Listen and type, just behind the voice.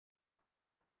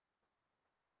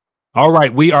All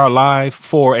right, we are live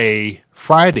for a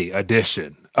Friday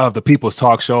edition of the People's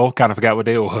Talk Show. Kind of forgot what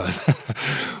day it was,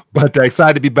 but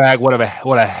excited to be back. What a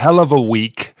hell of a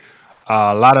week.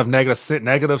 A lot of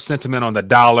negative sentiment on the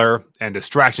dollar, and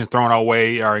distractions thrown our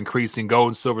way are increasing. Gold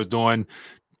and silver is doing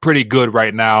pretty good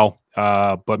right now.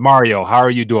 But Mario, how are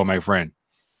you doing, my friend?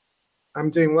 I'm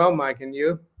doing well, Mike, and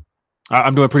you?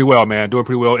 I'm doing pretty well, man. Doing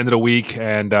pretty well end of the week,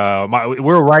 and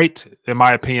we're right, in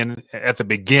my opinion, at the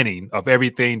beginning of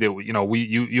everything that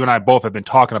you and I both have been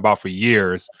talking about for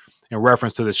years, in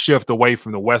reference to the shift away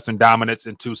from the Western dominance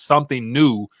into something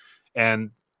new,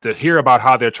 and to hear about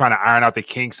how they're trying to iron out the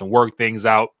kinks and work things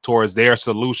out towards their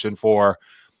solution for,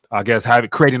 I guess,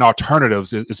 creating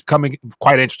alternatives is becoming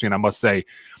quite interesting, I must say.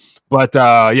 But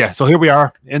yeah, so here we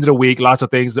are, end of the week, lots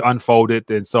of things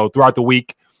unfolded, and so throughout the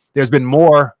week, there's been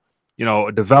more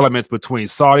developments between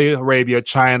Saudi Arabia,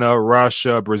 China,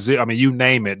 Russia, Brazil. I mean, you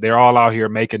name it. They're all out here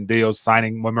making deals,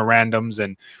 signing memorandums,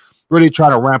 and really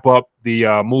trying to ramp up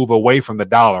the move away from the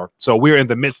dollar. So we're in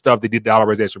the midst of the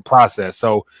de-dollarization process.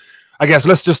 So I guess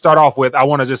let's just start off with, I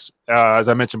want to just, as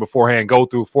I mentioned beforehand, go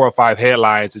through 4 or 5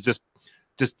 headlines and just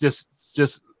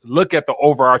look at the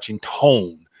overarching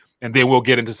tone, and then we'll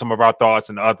get into some of our thoughts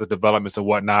and other developments and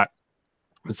whatnot.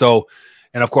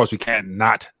 And of course, we can't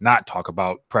not talk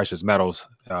about precious metals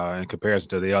in comparison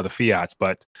to the other fiats.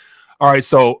 But all right,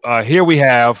 so here we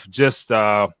have just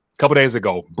a couple days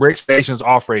ago, BRICS nations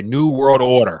offer a new world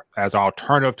order as an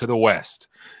alternative to the West.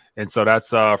 And so that's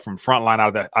from Frontline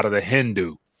out of the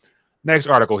Hindu. Next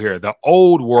article here, the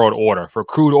old world order for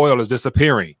crude oil is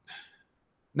disappearing.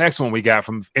 Next one we got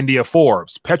from India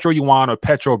Forbes, Petro Yuan or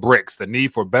Petro BRICS, the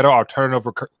need for better alternative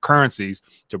currencies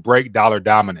to break dollar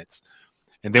dominance.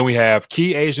 And then we have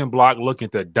key Asian bloc looking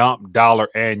to dump dollar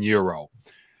and euro.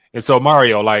 And so,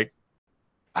 Mario, like,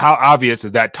 how obvious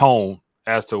is that tone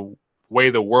as to the way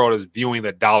the world is viewing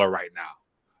the dollar right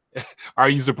now? Are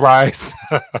you surprised?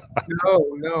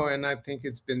 No. And I think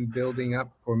it's been building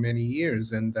up for many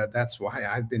years. And that's why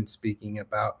I've been speaking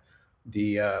about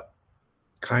the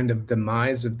kind of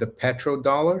demise of the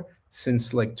petrodollar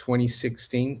since like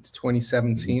 2016 to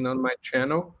 2017 on my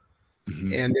channel.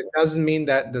 And it doesn't mean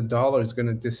that the dollar is going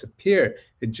to disappear.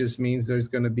 It just means there's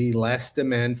going to be less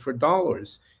demand for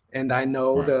dollars. And I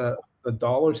know the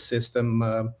dollar system,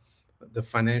 the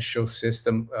financial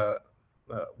system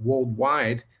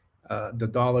worldwide, the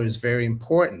dollar is very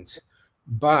important.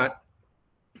 But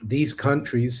these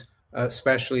countries,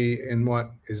 especially in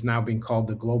what is now being called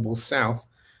the global South,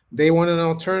 they want an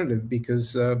alternative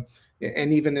because, and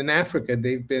even in Africa,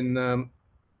 they've been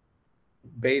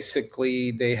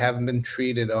basically, they haven't been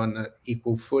treated on an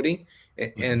equal footing.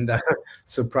 And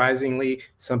surprisingly,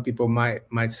 some people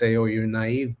might say, oh, you're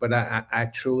naive, but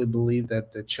I truly believe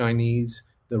that the Chinese,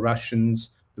 the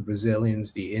Russians, the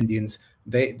Brazilians, the Indians,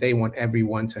 they want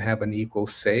everyone to have an equal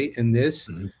say in this,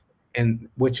 and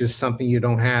which is something you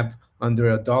don't have under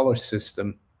a dollar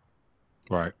system.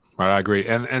 Right. I agree.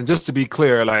 And just to be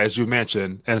clear, like, as you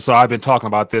mentioned, and so I've been talking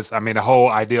about this, I mean, the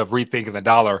whole idea of rethinking the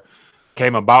dollar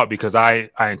came about because I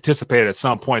anticipated at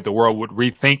some point the world would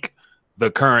rethink the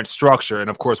current structure. And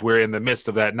of course, we're in the midst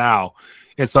of that now.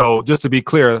 And so just to be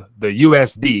clear, the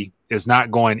USD is not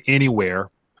going anywhere.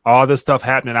 All this stuff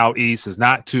happening out east is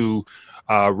not to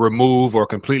remove or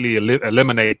completely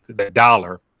eliminate the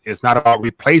dollar. It's not about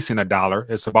replacing a dollar.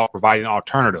 It's about providing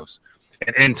alternatives.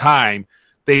 And in time,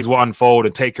 things will unfold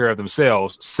and take care of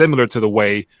themselves, similar to the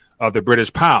way of the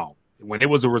British pound. When it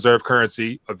was a reserve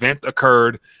currency, event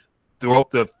occurred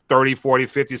throughout the 30, 40,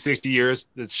 50, 60 years,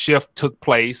 the shift took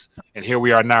place, and here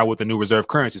we are now with the new reserve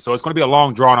currency. So it's going to be a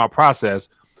long, drawn-out process,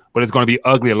 but it's going to be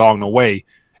ugly along the way.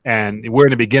 And we're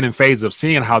in the beginning phase of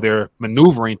seeing how they're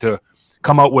maneuvering to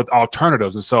come up with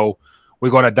alternatives. And so we're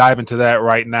going to dive into that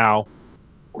right now.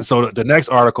 So the next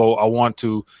article I want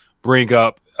to bring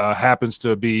up happens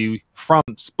to be from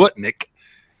Sputnik,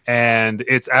 and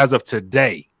it's as of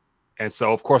today. And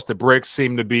so, of course, the BRICS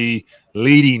seem to be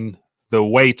leading the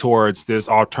way towards this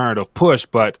alternative push,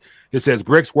 but it says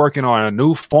BRICS working on a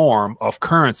new form of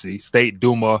currency, State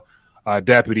Duma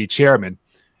deputy chairman.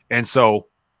 And so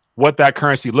what that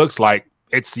currency looks like,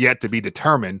 it's yet to be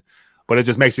determined, but it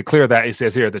just makes it clear that it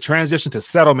says here, the transition to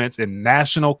settlements in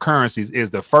national currencies is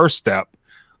the first step.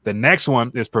 The next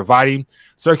one is providing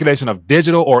circulation of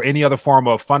digital or any other form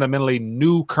of fundamentally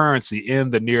new currency in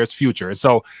the nearest future. And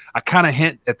so I kind of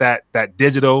hint at that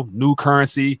digital new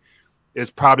currency is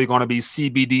probably going to be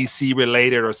CBDC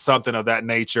related or something of that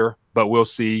nature, but we'll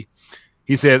see.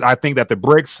 He says, I think that the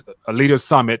BRICS Leaders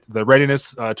Summit, the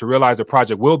readiness to realize the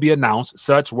project will be announced.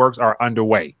 Such works are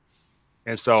underway.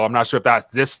 And so I'm not sure if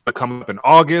that's this coming up in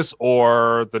August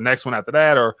or the next one after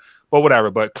that, But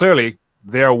whatever. But clearly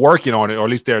they're working on it, or at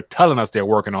least they're telling us they're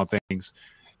working on things.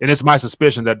 And it's my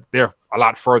suspicion that they're a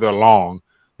lot further along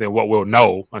than what we'll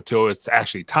know until it's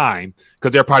actually time,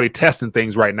 because they're probably testing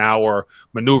things right now or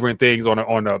maneuvering things on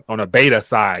a beta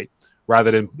side rather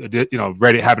than, you know,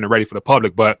 having it ready for the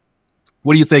public. But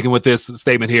what are you thinking with this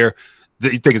statement here? Do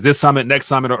you think is this summit, next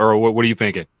summit, or what are you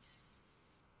thinking?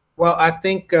 Well, I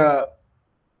think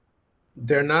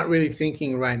they're not really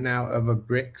thinking right now of a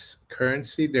BRICS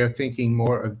currency. They're thinking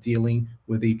more of dealing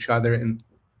with each other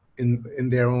in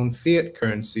their own fiat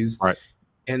currencies. Right.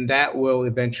 And that will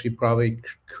eventually probably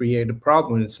create a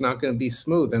problem. It's not going to be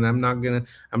smooth, and I'm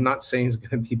not saying it's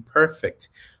going to be perfect.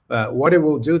 What it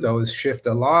will do, though, is shift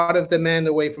a lot of demand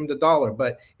away from the dollar.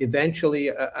 But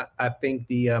eventually, I think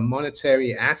the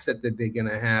monetary asset that they're going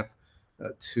to have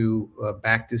to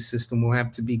back this system will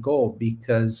have to be gold,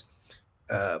 because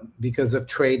of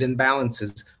trade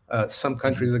imbalances. Some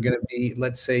countries are going to be,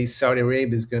 let's say Saudi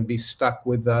Arabia is going to be stuck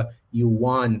with the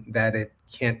yuan that it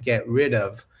can't get rid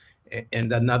of.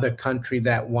 And another country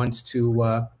that wants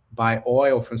to buy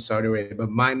oil from Saudi Arabia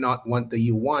might not want the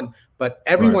yuan, but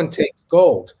everyone takes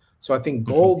gold. So I think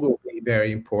gold will be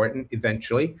very important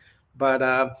eventually.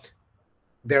 But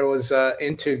there was an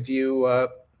interview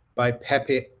by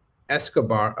Pepe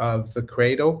Escobar of the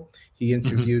Cradle. He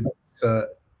interviewed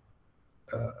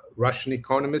Russian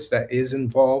economist that is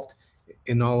involved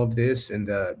in all of this and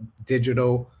the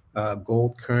digital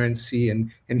gold currency. And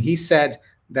he said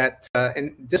that,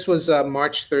 and this was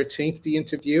March 13th, the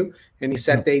interview, and he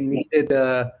said they needed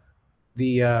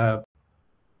the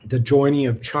joining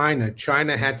of China.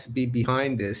 China had to be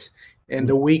behind this. And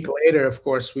a week later, of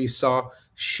course, we saw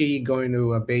Xi going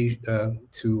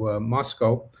to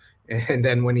Moscow. And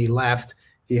then when he left,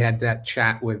 he had that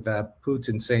chat with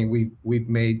Putin saying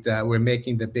we're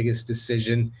making the biggest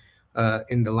decision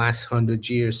in the last 100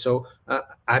 years. So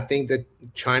I think that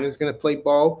China's going to play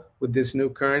ball with this new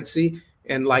currency.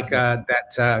 And like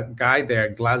that guy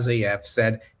there, Glazyev,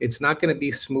 said, it's not going to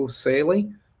be smooth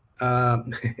sailing.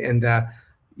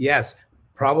 Yes,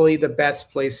 probably the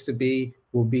best place to be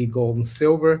will be gold and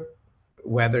silver,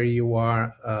 whether you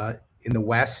are in the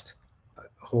West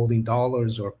holding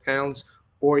dollars or pounds,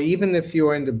 or even if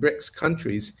you're in the BRICS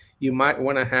countries, you might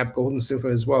want to have gold and silver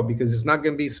as well, because it's not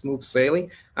going to be smooth sailing.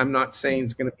 I'm not saying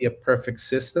it's going to be a perfect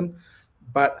system,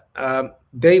 but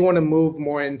they want to move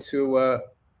more into a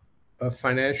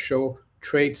financial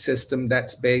trade system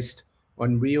that's based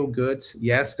on real goods.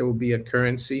 Yes, there will be a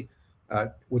currency,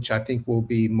 which I think will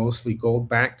be mostly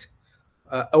gold-backed,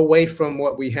 away from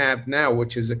what we have now,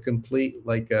 which is a complete,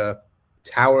 like a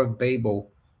Tower of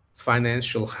Babel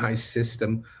financialized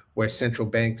system where central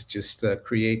banks just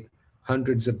create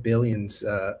hundreds of billions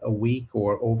a week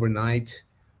or overnight.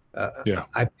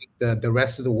 I think the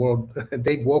rest of the world,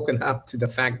 they've woken up to the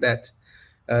fact that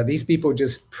these people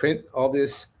just print all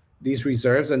these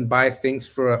reserves and buy things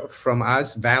from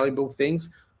us, valuable things.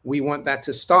 We want that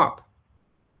to stop.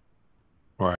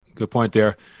 All right, good point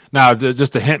there. Now,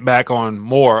 just to hint back on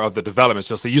more of the developments,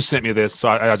 so you sent me this, so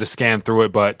I just scanned through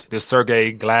it. But this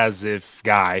Sergey Glazyev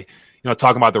guy, you know,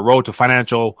 talking about the road to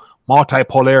financial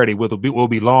multipolarity will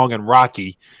be long and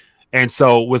rocky. And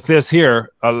so with this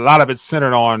here, a lot of it's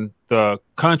centered on the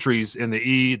countries in the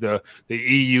EU,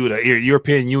 the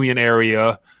European Union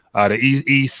area, the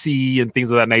EEC and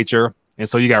things of that nature. And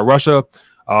so you got Russia,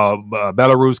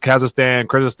 Belarus, Kazakhstan,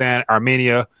 Kyrgyzstan,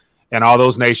 Armenia, and all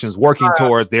those nations working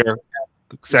towards their.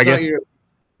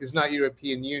 It's not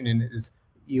European Union. It's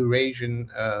Eurasian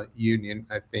Union,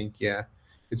 I think. Yeah,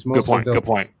 it's most of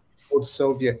the old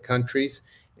Soviet countries.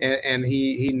 And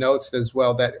he notes as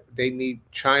well that they need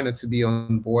China to be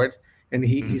on board. And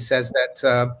he says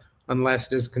that unless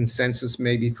there's consensus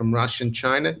maybe from Russia and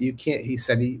China, you can't. He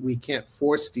said we can't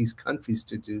force these countries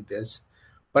to do this.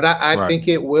 But I think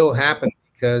it will happen,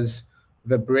 because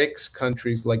the BRICS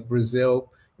countries like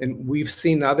Brazil, and we've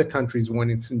seen other countries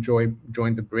wanting to join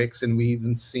the BRICS, and we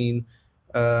even seen,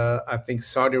 I think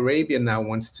Saudi Arabia now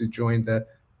wants to join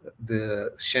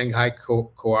the Shanghai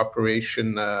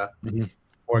Cooperation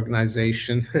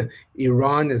Organization.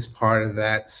 Iran is part of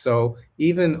that. So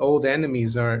even old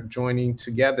enemies are joining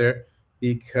together,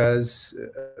 because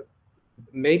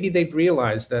maybe they've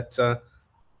realized that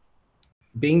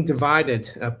being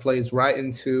divided plays right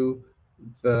into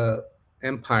the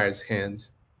empire's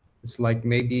hands. It's like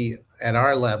maybe at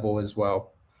our level as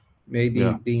well, maybe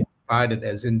being divided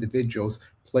as individuals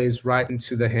plays right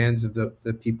into the hands of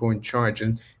the people in charge.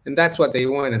 And that's what they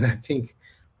want. And I think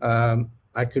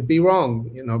I could be wrong,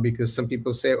 you know, because some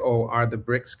people say, oh, are the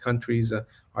BRICS countries,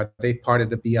 are they part of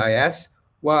the BIS?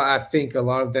 Well, I think a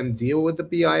lot of them deal with the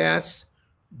BIS,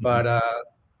 but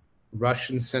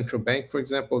Russian central bank, for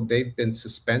example, they've been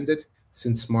suspended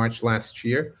since March last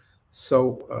year.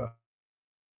 So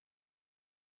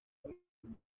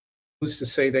who's to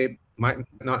say they might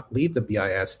not leave the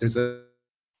BIS? There's a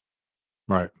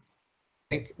Right.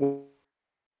 bank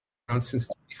around since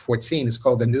 2014. It's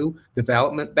called the New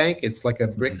Development Bank. It's like a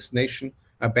BRICS nation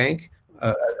bank,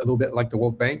 a little bit like the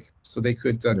World Bank. So they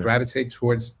could gravitate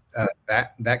towards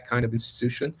that kind of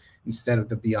institution instead of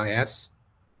the BIS.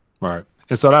 Right.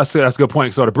 And so that's a good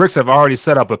point. So the BRICS have already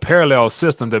set up a parallel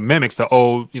system that mimics the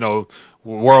old,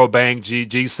 World Bank,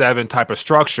 G7 type of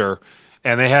structure,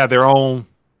 and they have their own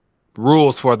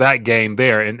rules for that game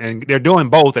there. And they're doing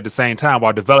both at the same time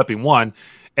while developing one,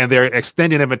 and they're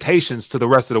extending invitations to the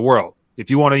rest of the world. If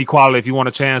you want equality, if you want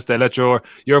a chance to let your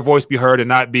voice be heard and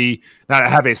not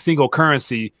have a single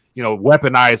currency,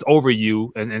 weaponized over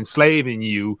you and enslaving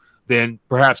you, then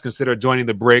perhaps consider joining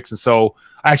the BRICS. And so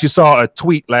I actually saw a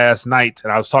tweet last night,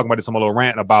 and I was talking about this on a little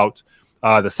rant about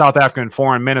the South African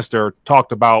foreign minister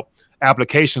talked about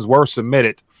applications were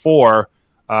submitted for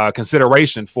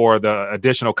consideration for the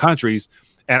additional countries.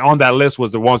 And on that list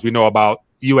was the ones we know about: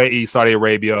 UAE, Saudi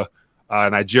Arabia,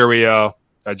 Nigeria,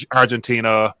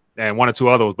 Argentina, and one or two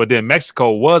others. But then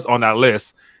Mexico was on that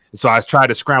list. And so I tried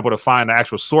to scramble to find the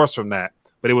actual source from that.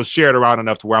 But it was shared around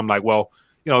enough to where I'm like, well,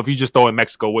 if you just throw in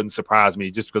Mexico, wouldn't surprise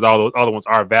me, just because all those other ones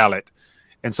are valid.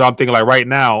 And so I'm thinking, like, right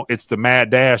now, it's the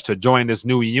mad dash to join this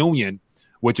new union,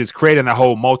 which is creating a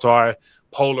whole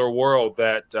multipolar world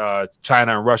that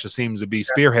China and Russia seems to be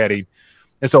spearheading.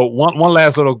 And so one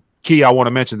last little key I want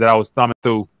to mention that I was thumbing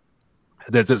through,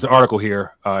 there's this article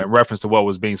here in reference to what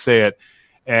was being said.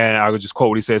 And I would just quote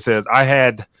what he said. It says, I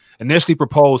had initially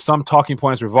proposed some talking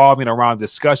points revolving around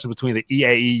discussions between the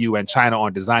EAEU and China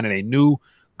on designing a new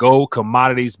gold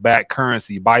commodities-backed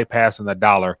currency bypassing the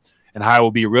dollar, and how it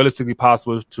will be realistically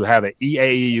possible to have an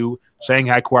EAEU,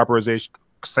 Shanghai Cooperation,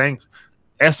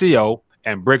 SEO,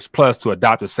 and BRICS Plus to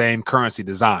adopt the same currency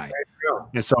design.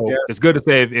 And so it's good to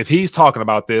say if he's talking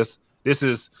about this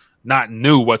is not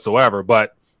new whatsoever,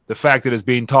 but the fact that it's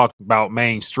being talked about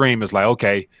mainstream is like,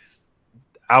 okay,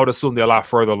 I would assume they're a lot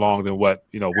further along than what,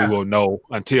 we will know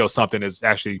until something is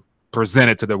actually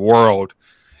presented to the world.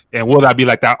 And will that be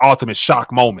like that ultimate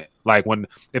shock moment? Like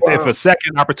if a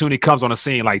second opportunity comes on the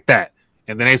scene like that,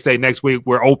 and then they say next week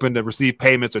we're open to receive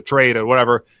payments or trade or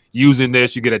whatever, using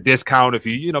this, you get a discount if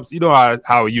you know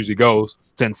how it usually goes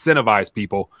to incentivize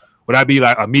people. Would that be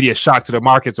like a immediate shock to the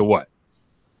markets or what?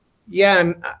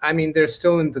 Yeah, I mean, they're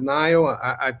still in denial.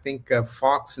 I think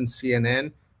Fox and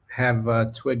CNN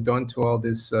have twigged onto all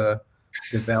this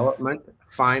development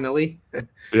finally.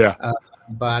 Yeah.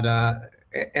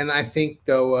 And I think,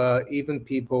 though, even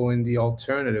people in the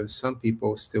alternatives, some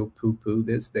people still poo-poo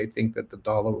this. They think that the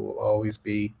dollar will always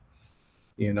be,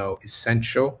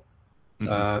 essential.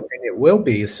 And it will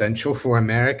be essential for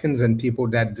Americans and people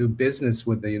that do business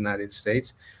with the United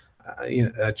States.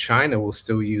 China will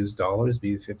still use dollars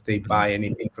if they buy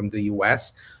anything from the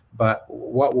U.S. But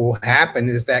what will happen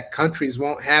is that countries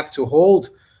won't have to hold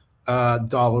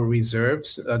dollar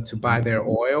reserves to buy their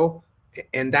oil.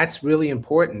 And that's really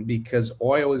important because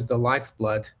oil is the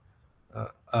lifeblood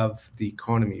of the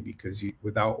economy, because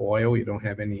without oil, you don't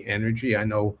have any energy. I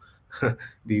know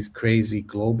these crazy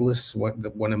globalists want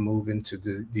to move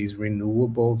into these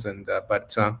renewables,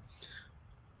 but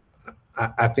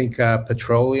I think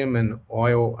petroleum and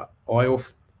oil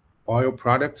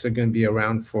products are going to be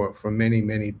around for many,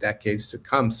 many decades to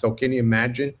come. So can you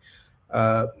imagine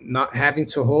not having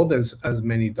to hold as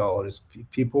many dollars?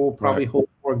 People will probably hold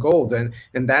more gold, and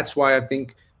that's why I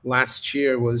think last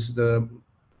year was the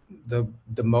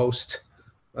most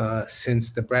since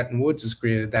the Bretton Woods was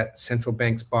created that central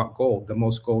banks bought gold. The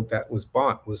most gold that was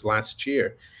bought was last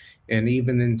year. And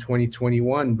even in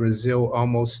 2021, Brazil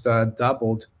almost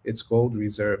doubled its gold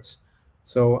reserves.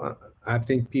 So I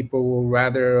think people will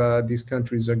rather, these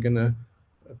countries are going to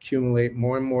accumulate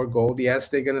more and more gold. Yes,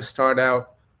 they're going to start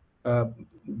out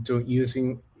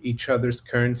using each other's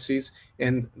currencies,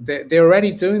 and they're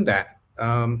already doing that.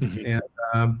 And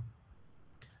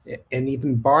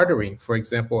even bartering. For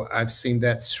example, I've seen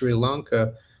that Sri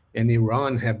Lanka and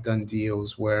Iran have done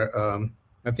deals where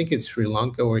I think it's Sri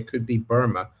Lanka, or it could be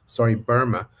Burma. Sorry,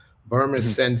 Burma. Burma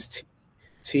sends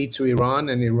tea to Iran,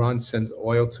 and Iran sends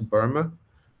oil to Burma.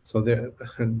 So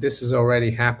this is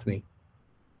already happening.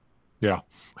 Yeah.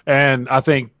 And I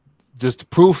think just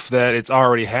proof that it's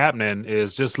already happening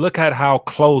is just look at how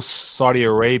close Saudi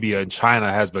Arabia and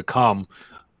China has become,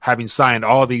 having signed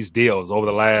all these deals over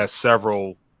the last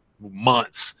several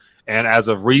months. And as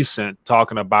of recent,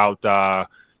 talking about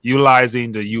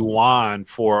utilizing the yuan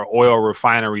for oil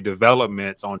refinery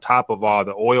developments on top of all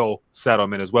the oil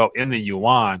settlement as well in the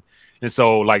yuan. And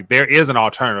so, like, there is an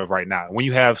alternative right now. When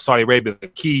you have Saudi Arabia, the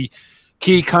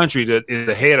key country that is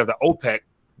the head of the OPEC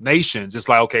nations, it's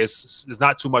like, okay, it's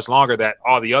not too much longer that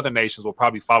all the other nations will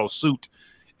probably follow suit,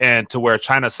 and to where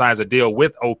China signs a deal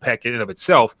with OPEC in and of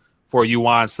itself for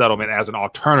yuan settlement as an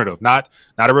alternative, not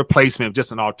a replacement,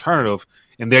 just an alternative.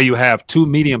 And there you have two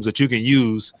mediums that you can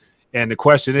use. And the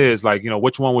question is, like,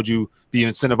 which one would you be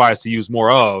incentivized to use more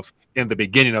of in the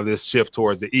beginning of this shift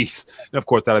towards the east? And of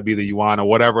course, that'll be the yuan or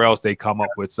whatever else they come up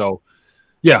with. So,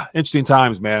 yeah, interesting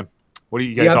times, man. What do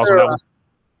you guys thoughts on that one?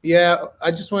 Yeah,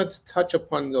 I just wanted to touch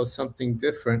upon something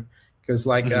different because,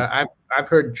 like, I've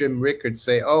heard Jim Rickards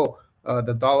say, "Oh,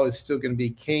 the dollar is still going to be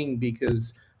king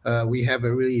because we have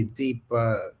a really deep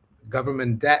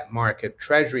government debt market,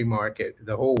 treasury market.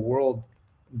 The whole world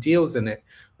deals in it."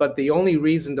 But the only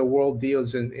reason the world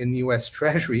deals in U.S.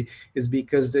 Treasury is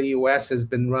because the U.S. has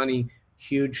been running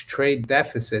huge trade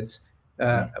deficits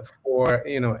for,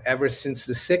 ever since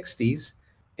the 60s.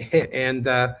 And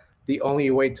the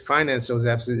only way to finance those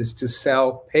deficits is to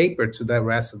sell paper to the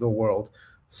rest of the world.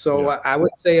 So I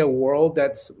would say a world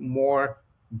that's more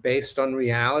based on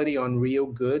reality, on real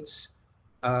goods.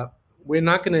 We're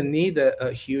not going to need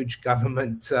a huge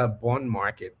government bond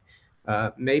market.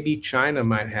 Maybe China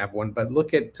might have one, but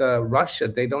look at Russia.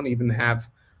 They don't even have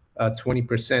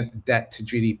 20% debt to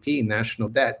GDP, national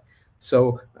debt.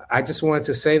 So I just wanted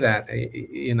to say that,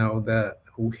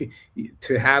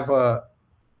 to have a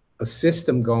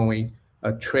system going,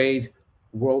 a trade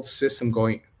world system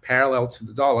going parallel to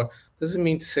the dollar, doesn't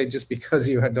mean to say just because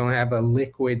you don't have a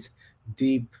liquid,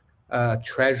 deep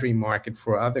treasury market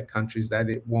for other countries that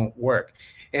it won't work.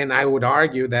 And I would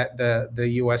argue that the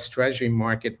U.S. treasury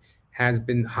market has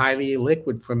been highly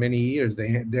illiquid for many years.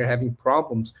 They're having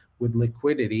problems with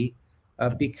liquidity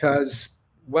because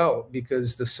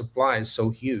the supply is so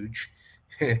huge.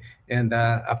 And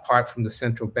apart from the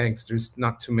central banks, there's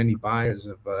not too many buyers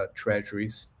of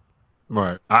treasuries.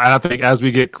 Right. I think as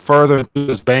we get further into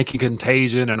this banking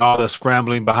contagion and all the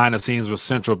scrambling behind the scenes with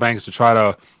central banks to try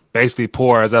to basically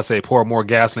pour more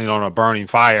gasoline on a burning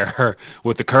fire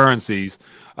with the currencies,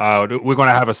 we're going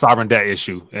to have a sovereign debt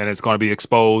issue, and it's going to be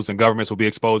exposed, and governments will be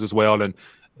exposed as well, and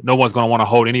no one's going to want to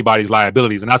hold anybody's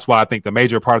liabilities. And that's why I think the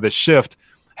major part of this shift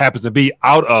happens to be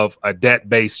out of a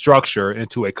debt-based structure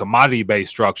into a commodity-based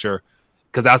structure,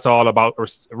 because that's all about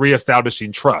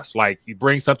reestablishing trust. Like, you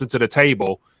bring something to the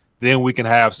table, then we can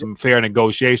have some fair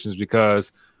negotiations,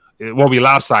 because it won't be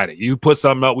lopsided. You put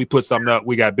something up, we put something up,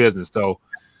 we got business. So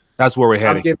that's where we're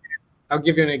heading. I'll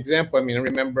give you an example. I mean, I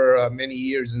remember many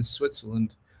years in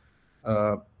Switzerland,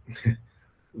 there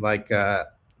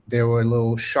were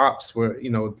little shops where,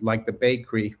 like the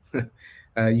bakery,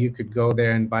 you could go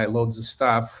there and buy loads of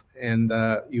stuff, and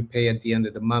you pay at the end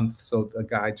of the month. So the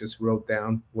guy just wrote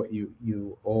down what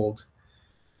you owed,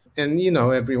 and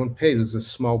everyone paid. It was a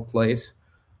small place,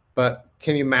 but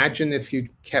can you imagine if you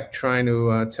kept trying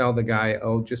to tell the guy,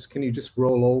 "Oh, can you just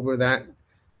roll over that?"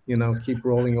 Keep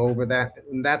rolling over that.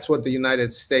 And that's what the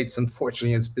United States,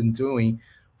 unfortunately, has been doing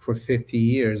for 50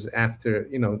 years after,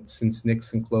 since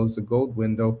Nixon closed the gold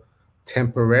window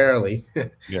temporarily.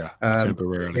 Yeah,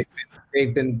 temporarily.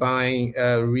 They've been buying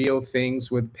real things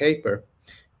with paper.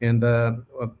 And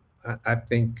I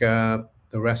think the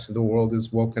rest of the world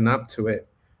has woken up to it.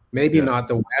 Maybe not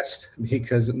the West,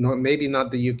 maybe not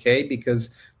the UK, because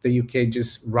the UK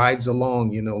just rides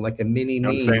along, like a mini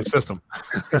me. Same system.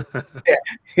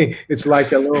 Yeah. It's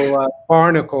like a little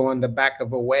barnacle on the back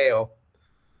of a whale.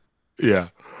 Yeah.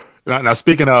 Now,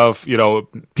 speaking of,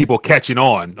 people catching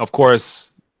on, of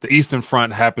course, the Eastern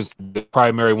Front happens to be the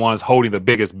primary ones holding the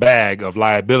biggest bag of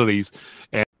liabilities.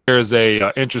 And there's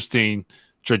a interesting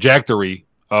trajectory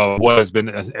of what has been,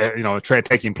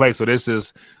 taking place. So this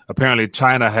is apparently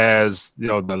China has,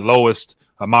 the lowest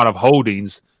amount of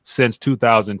holdings since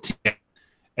 2010.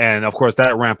 And of course,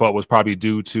 that ramp up was probably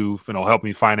due to,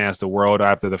 helping finance the world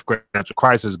after the financial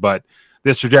crisis. But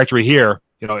this trajectory here,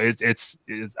 it's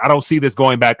I don't see this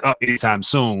going back up anytime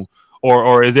soon.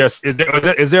 Or is there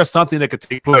something that could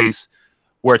take place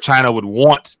where China would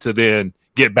want to then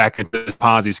get back into the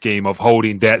Ponzi scheme of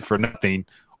holding debt for nothing?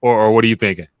 Or what are you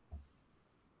thinking?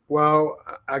 Well,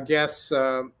 I guess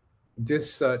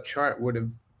this chart would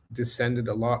have descended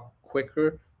a lot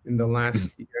quicker in the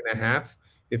last year and a half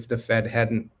if the Fed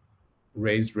hadn't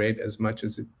raised rate as much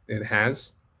as it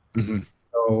has.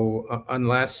 So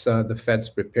unless the Fed's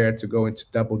prepared to go into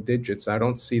double digits, I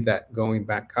don't see that going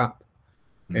back up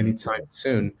anytime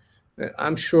soon.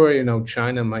 I'm sure,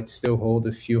 China might still hold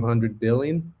a few $100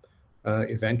 billion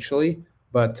eventually,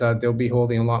 but they'll be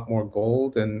holding a lot more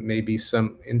gold, and maybe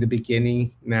some in the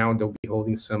beginning. Now they'll be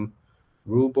holding some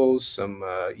rubles, some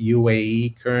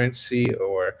UAE currency,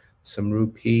 or some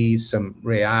rupees, some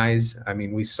reais. I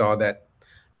mean, we saw that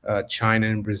China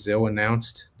and Brazil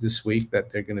announced this week that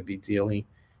they're going to be dealing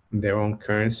in their own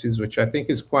currencies, which I think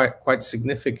is quite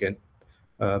significant,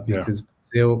 because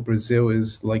Brazil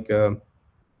is like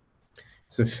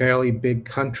it's a fairly big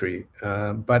country,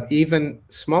 but even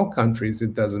small countries,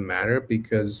 it doesn't matter,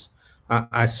 because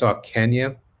I saw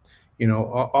Kenya, you know,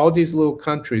 all these little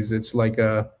countries. It's like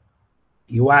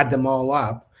you add them all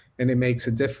up, and it makes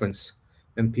a difference,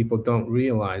 and people don't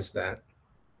realize that.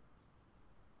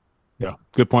 Yeah,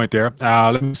 good point there.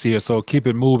 Let me see here. So keep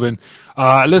it moving.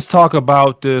 Let's talk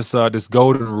about this this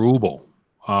golden ruble.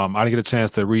 I didn't get a chance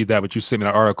to read that, but you sent me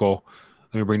an article.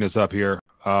 Let me bring this up here.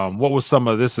 What was some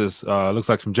of this? Is looks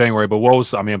like from January, but what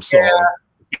was? I mean, I'm sorry, it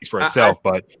speaks for itself.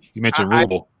 But you mentioned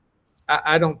ruble.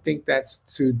 I don't think that's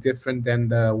too different than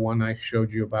the one I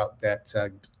showed you about that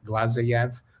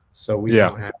Glazyev. So we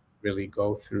don't have to really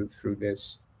go through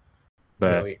this.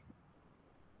 Really.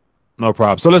 No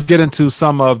problem. So let's get into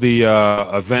some of the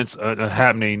events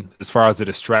happening as far as the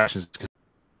distractions.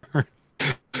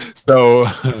 So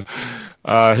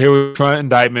here we Trump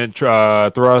indictment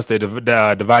thrust a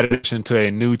divided nation into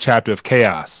a new chapter of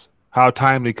chaos. How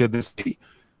timely could this be?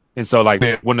 And so,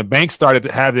 like, when the banks started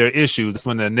to have their issues, that's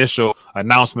when the initial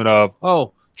announcement of,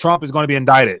 oh, Trump is going to be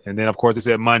indicted. And then, of course, they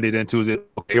said Monday, then Tuesday.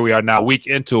 Okay, here we are now, a week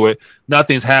into it.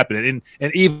 Nothing's happening.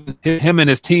 And even him and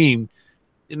his team,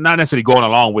 not necessarily going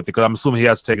along with it, because I'm assuming he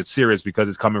has to take it serious because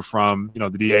it's coming from, you know,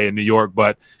 the DA in New York.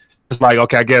 But it's like,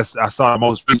 okay, I guess I saw the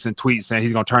most recent tweet saying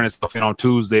he's going to turn himself in on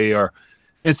Tuesday.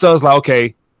 And so it's like,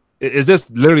 okay, is this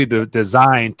literally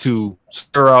designed to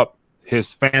stir up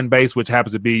his fan base, which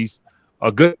happens to be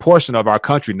a good portion of our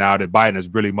country now that Biden has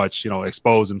really much, you know,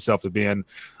 exposed himself to being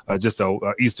just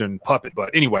a Eastern puppet. But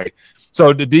anyway,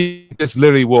 so this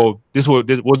literally will just do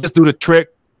the trick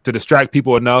to distract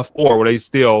people enough, or will they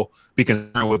still be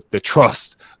concerned with the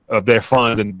trust of their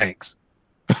funds and banks?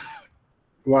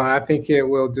 Well, I think it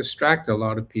will distract a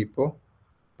lot of people,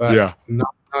 but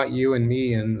not you and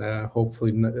me, and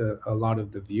hopefully a lot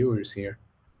of the viewers here.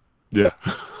 Yeah.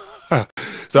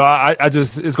 So I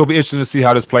just, it's going to be interesting to see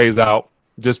how this plays out,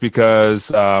 just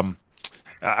because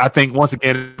I think, once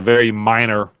again, very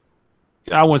minor,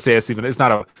 I wouldn't say it's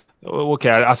not a, okay,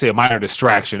 I'll say a minor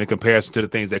distraction in comparison to the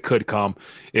things that could come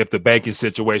if the banking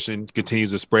situation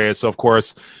continues to spread. So, of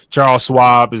course, Charles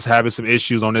Schwab is having some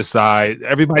issues on this side.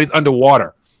 Everybody's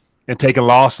underwater and taking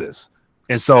losses.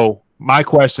 And so my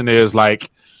question is, like,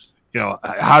 you know,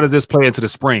 how does this play into the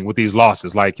spring with these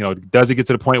losses? Like, you know, does it get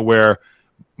to the point where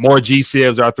more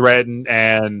GSIBs are threatened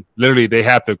and literally they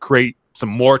have to create some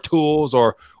more tools,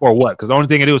 or what? Because the only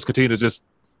thing they do is continue to just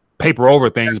paper over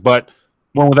things. But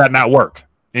when will that not work,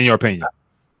 in your opinion?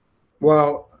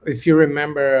 Well, if you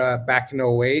remember back in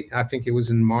 2008, I think it was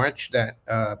in March, that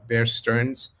Bear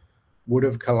Stearns would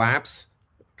have collapsed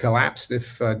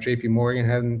if JP Morgan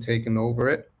hadn't taken over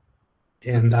it.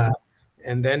 And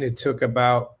then it took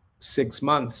about 6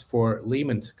 months for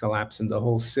Lehman to collapse and the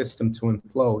whole system to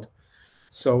implode.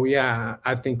 So yeah,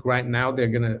 I think right now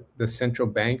the central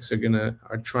banks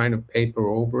are trying to paper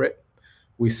over it.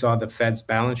 We saw the Fed's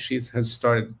balance sheet has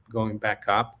started going back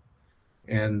up,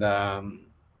 and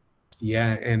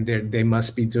yeah, and they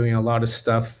must be doing a lot of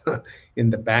stuff in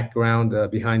the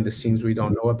background, behind the scenes we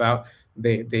don't know about.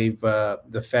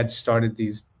 The Fed started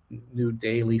these new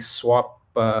daily swap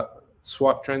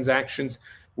transactions,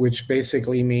 which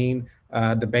basically mean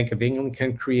the Bank of England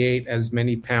can create as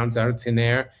many pounds out of thin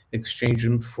air, exchange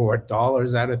them for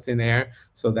dollars out of thin air,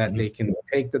 so that they can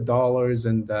take the dollars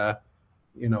and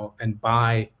you know, and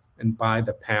buy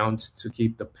the pound to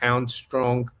keep the pound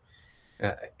strong,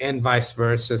 and vice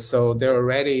versa. So they're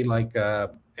already like,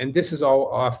 and this is all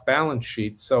off balance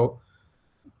sheet. So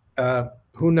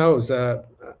who knows?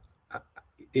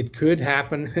 It could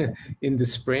happen in the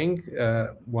spring.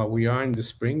 Well, we are in the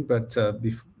spring, but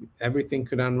everything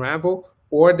could unravel,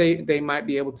 or they might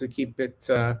be able to keep it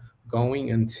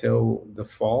going until the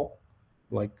fall,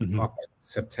 like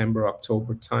September,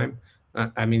 October time.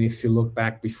 I mean, if you look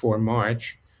back before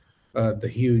March, the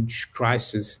huge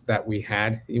crisis that we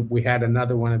had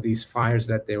another one of these fires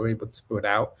that they were able to put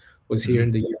out was here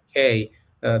in the UK.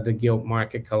 The gilt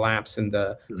market collapse and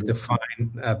the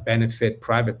defined benefit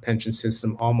private pension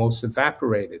system almost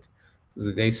evaporated.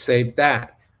 So they saved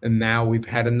that. And now we've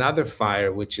had another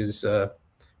fire, which is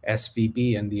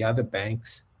SVB and the other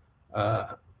banks.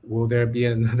 Will there be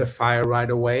another fire right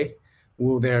away?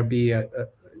 Will there be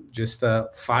just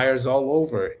fires all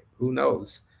over? Who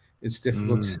knows? It's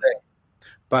difficult to say.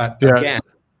 But Yeah. again,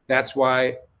 that's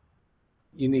why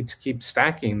you need to keep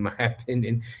stacking, in my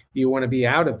opinion. You want to be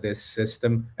out of this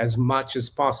system as much as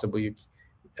possible.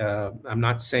 I'm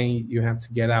not saying you have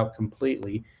to get out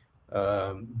completely,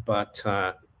 but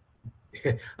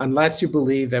unless you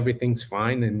believe everything's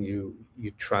fine and you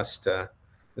trust the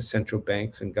central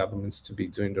banks and governments to be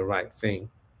doing the right thing.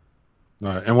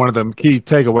 Right. And one of the key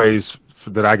takeaways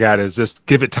that I got is just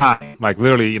give it time. Like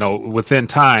literally, within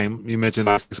time, you mentioned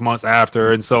like 6 months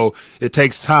after. And so it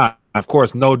takes time. Of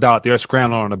course, no doubt they're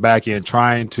scrambling on the back end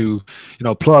trying to,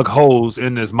 plug holes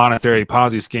in this monetary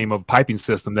Ponzi scheme of piping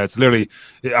system that's literally,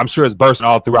 I'm sure it's bursting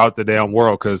all throughout the damn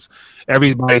world because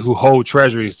everybody who hold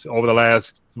treasuries over the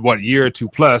last, year or two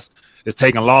plus is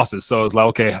taking losses. So it's like,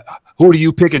 okay, who do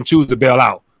you pick and choose to bail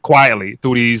out quietly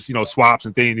through these, swaps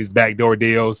and things, these backdoor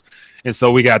deals? And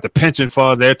so we got the pension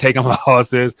funds, they're taking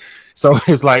losses. So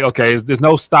it's like, okay, there's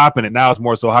no stopping it. Now it's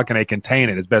more so how can they contain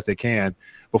it as best they can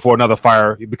before another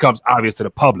fire becomes obvious to the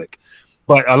public.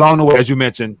 But along the way, as you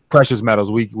mentioned, precious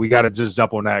metals, we got to just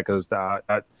jump on that because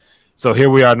so here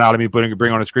we are now. Let me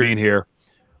bring on the screen here.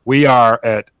 We are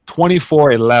at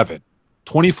 $24.11,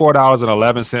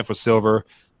 $24.11 for silver,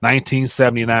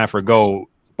 $19.79 for gold,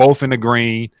 both in the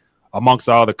green amongst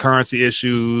all the currency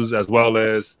issues as well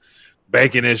as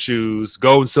banking issues.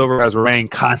 Gold and silver has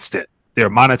remained constant. They're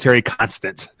monetary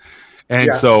constants.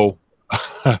 And so,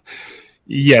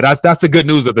 yeah, that's the good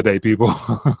news of the day, people.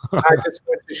 I just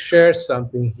want to share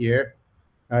something here.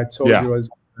 I told you I was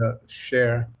going to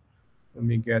share. Let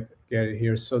me get it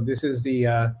here. So this is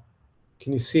the,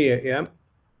 can you see it? Yeah?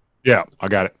 Yeah, I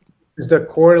got it. This is the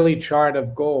quarterly chart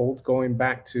of gold going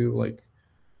back to like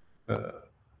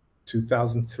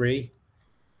 2003.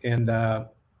 And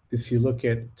if you look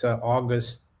at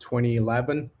August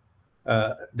 2011,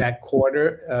 that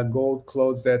quarter, gold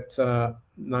closed at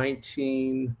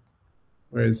 19,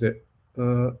 where is it?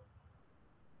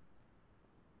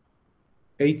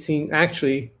 18,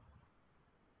 actually,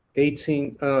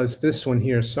 18, it's this one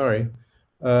here, sorry.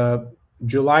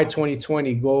 July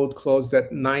 2020, gold closed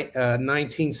at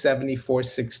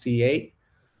 1974.68.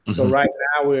 So right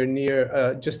now we're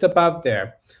near, just above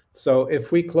there. So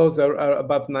if we close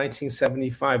above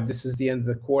 1975, this is the end of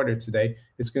the quarter today.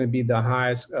 It's going to be the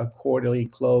highest quarterly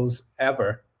close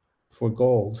ever for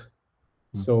gold.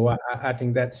 So I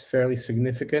think that's fairly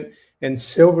significant. And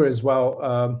silver as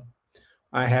well.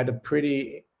 I had a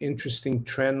pretty interesting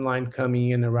trend line coming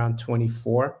in around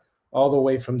 24, all the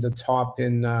way from the top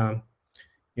in,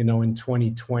 in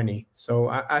 2020. So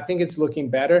I think it's looking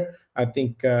better. I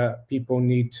think people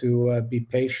need to be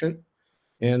patient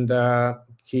and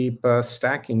keep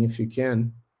stacking if you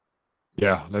can.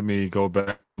 Yeah, let me go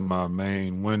back to my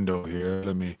main window here.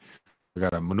 I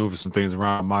got to maneuver some things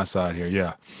around my side here.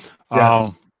 Yeah.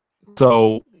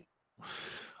 So,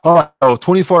 all right, so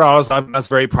 $24, that's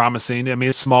very promising. I mean,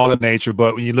 it's small in nature,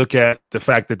 but when you look at the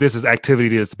fact that this is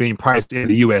activity that's being priced in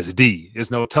the USD,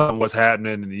 there's no telling what's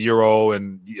happening in the euro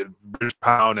and the British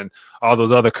pound and all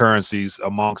those other currencies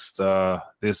amongst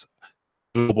this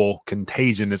global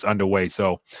contagion that's underway.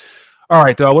 So, all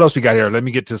right, what else we got here? Let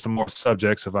me get to some more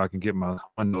subjects if I can get my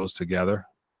windows together.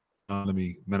 Let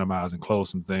me minimize and close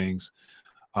some things.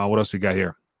 What else we got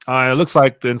here? It looks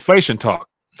like the inflation talk.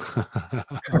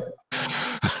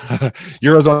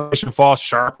 Eurozone falls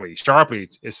sharply.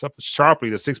 It's up sharply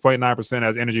to 6.9%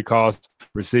 as energy costs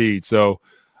recede. So,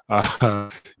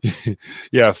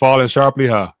 yeah, falling sharply,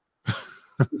 huh?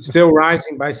 It's still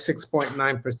rising by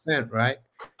 6.9%, right?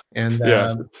 And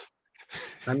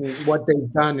I mean, what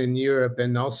they've done in Europe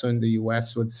and also in the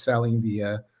US with selling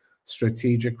the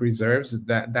strategic reserves,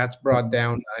 that's brought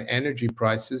down energy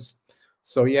prices.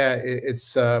 So yeah, it's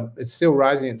still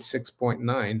rising at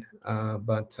 6.9.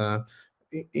 But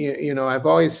I've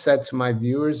always said to my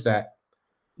viewers that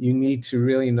you need to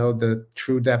really know the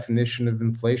true definition of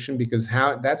inflation, because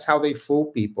that's how they fool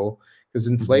people. Because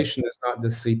inflation is not the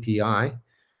CPI.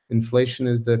 Inflation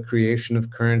is the creation of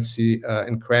currency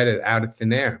and credit out of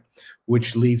thin air,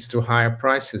 which leads to higher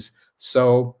prices.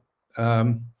 So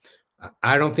I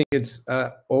don't think it's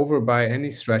over by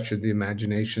any stretch of the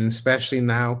imagination, especially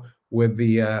now with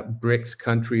the BRICS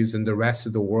countries and the rest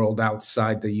of the world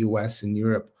outside the US and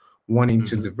Europe wanting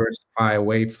to diversify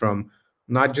away from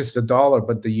not just the dollar,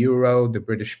 but the euro, the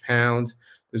British pound.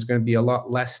 There's going to be a lot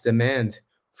less demand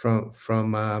from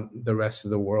the rest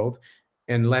of the world.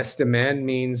 And less demand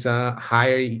means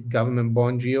higher government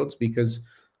bond yields, because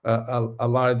a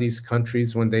lot of these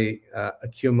countries, when they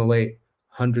accumulate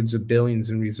hundreds of billions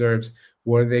in reserves,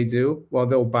 what do? Well,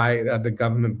 they'll buy the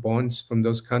government bonds from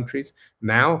those countries.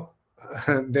 Now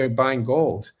they're buying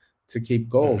gold to keep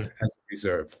gold as a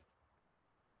reserve.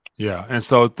 Yeah, and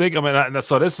so think, I mean,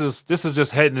 so this is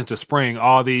just heading into spring.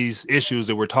 All these issues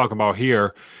that we're talking about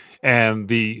here, and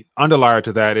the underlier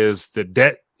to that is the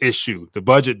debt issue, the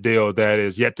budget deal that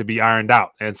is yet to be ironed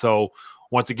out. And so,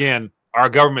 once again, our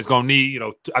government's going to need,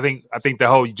 I think the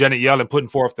whole Janet Yellen putting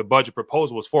forth the budget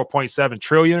proposal was 4.7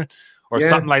 trillion or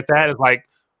something like that. It's like,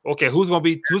 okay, who's gonna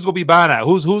be buying that?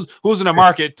 Who's in the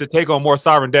market to take on more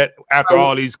sovereign debt after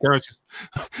all these currencies?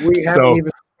 We haven't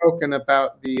even spoken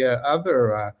about the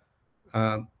other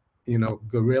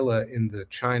gorilla in the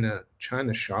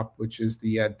China shop, which is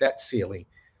the debt ceiling.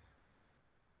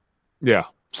 Yeah.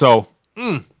 So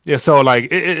so like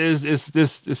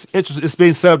it's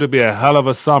being set up to be a hell of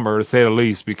a summer, to say the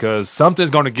least, because something's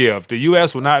going to give. The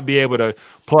U.S. will not be able to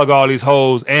plug all these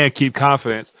holes and keep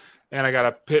confidence. And I got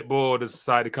a pit bull to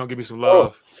decide to come give me some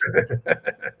love.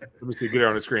 Let me see. Get her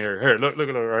on the screen here. Here, look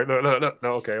at her. Right, look.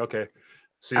 No, okay.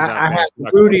 She's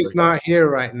Rudy's not here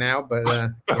right now,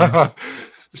 but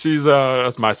she's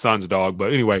that's my son's dog.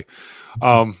 But anyway,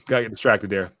 gotta get distracted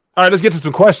there. All right, let's get to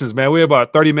some questions, man. We're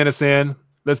about 30 minutes in.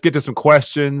 Let's get to some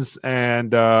questions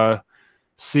and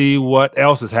see what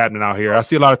else is happening out here. I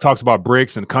see a lot of talks about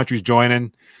BRICS and countries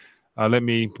joining. Let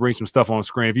me bring some stuff on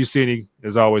screen. If you see any,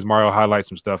 as always, Mario, highlight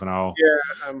some stuff and I'll. Yeah,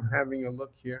 I'm having a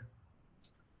look here.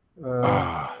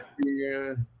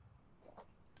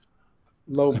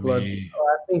 Low blood.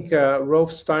 I think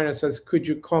Rolf Steiner says, "Could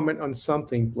you comment on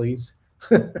something, please?"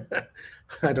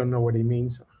 I don't know what he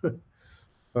means.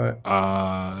 But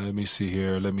let me see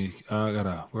here. Let me.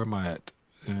 Where am I at?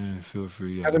 Feel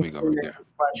free. I haven't seen any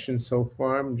questions so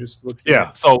far. I'm just looking.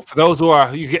 Yeah. So for those who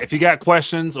are, if you got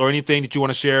questions or anything that you want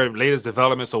to share, latest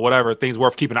developments or whatever, things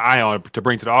worth keeping an eye on to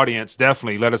bring to the audience,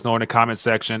 definitely let us know in the comment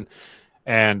section,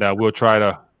 and we'll try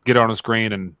to get it on the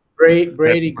screen and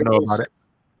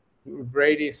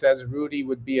Brady says Rudy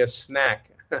would be a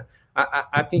snack.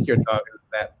 I think your dog is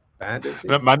that bad, is he?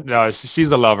 No,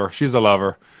 she's a lover. She's a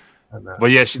lover.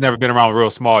 But yeah, she's never been around a real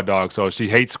small dog, so she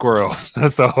hates squirrels.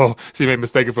 So she made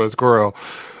mistaken for a squirrel.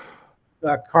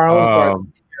 Carlos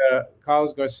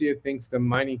Garcia thinks the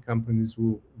mining companies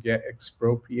will get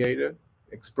expropriated.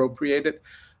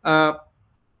 I'm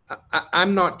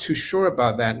not too sure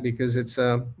about that because it's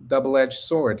a double-edged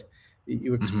sword.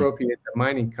 You expropriate the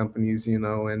mining companies,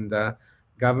 and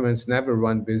governments never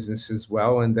run businesses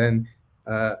well. And then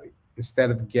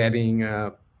instead of getting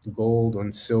gold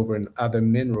and silver and other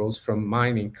minerals from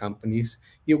mining companies,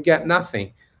 you get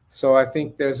nothing. So I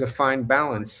think there's a fine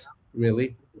balance,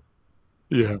 really.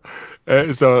 Yeah.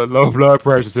 So low blood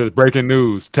pressure says breaking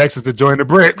news: Texas to join the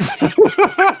BRICS.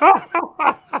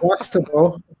 It's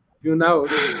possible. Who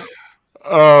knows?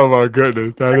 Oh my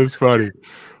goodness, that is funny.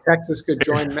 Texas could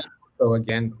join Mexico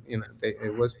again.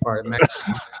 It was part of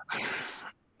Mexico.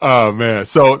 Oh man.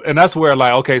 So, and that's where,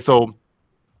 like, okay, so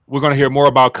we're going to hear more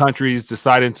about countries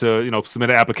deciding to, submit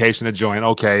an application to join.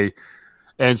 Okay.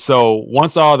 And so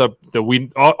once all the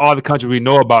countries we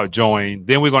know about join,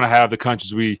 then we're going to have the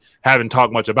countries we haven't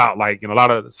talked much about, like in a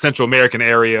lot of Central American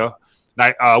area,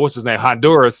 like what's his name?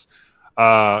 Honduras,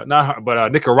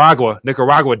 Nicaragua.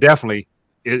 Nicaragua definitely,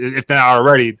 if they're not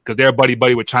already, because they're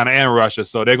buddy with China and Russia,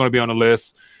 so they're going to be on the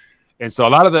list. And so a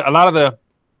lot of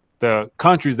the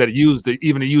countries that use the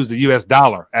U.S.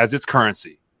 dollar as its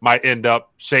currency might end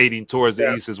up shading towards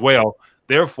the east as well.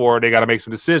 Therefore, they got to make some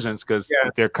decisions because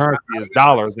if their currency is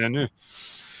dollars, then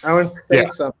I want to say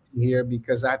something here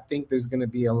because I think there's going to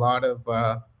be a lot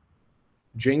of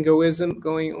jingoism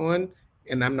going on,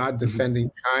 and I'm not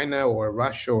defending China or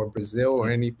Russia or Brazil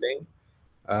or anything.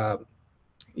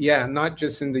 Not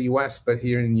just in the U.S. but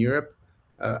here in Europe,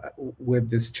 with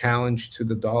this challenge to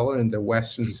the dollar and the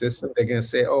Western system, they're going to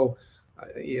say, "Oh,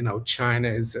 China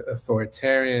is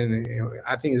authoritarian."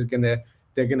 I think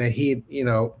they're gonna heat,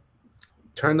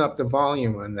 turn up the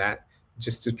volume on that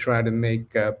just to try to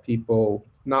make people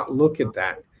not look at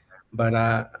that. But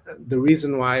the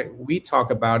reason why we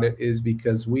talk about it is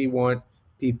because we want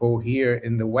people here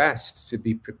in the West to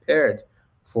be prepared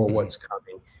for what's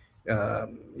coming.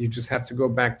 You just have to go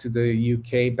back to the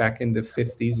UK back in the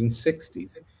 50s and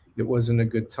 60s. It wasn't a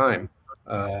good time.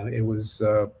 It was,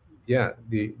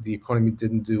 the economy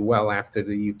didn't do well after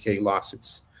the UK lost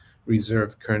its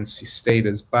reserve currency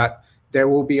status, but there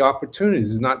will be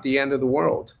opportunities. It's not the end of the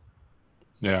world.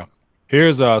 Yeah.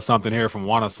 Here's something here from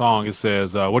Wana Song. It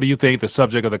says, what do you think the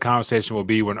subject of the conversation will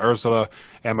be when Ursula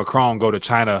and Macron go to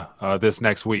China this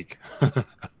next week?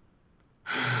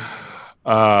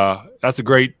 That's a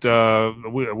great, I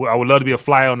would love to be a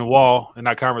fly on the wall in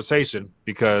that conversation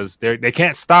because they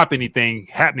can't stop anything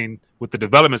happening with the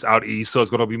developments out east. So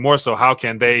it's going to be more so how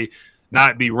can they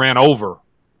not be ran over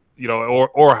you know,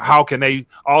 or how can they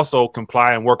also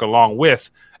comply and work along with,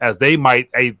 as they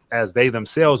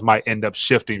themselves might end up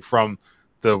shifting from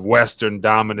the Western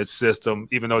dominant system,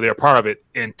 even though they're part of it,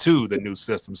 into the new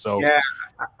system. So yeah,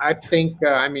 I think,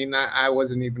 I mean, I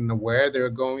wasn't even aware they were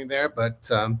going there, but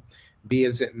be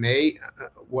as it may,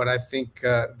 what I think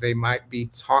they might be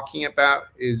talking about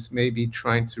is maybe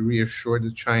trying to reassure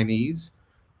the Chinese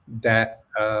that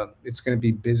it's going to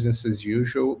be business as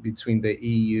usual between the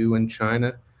EU and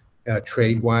China,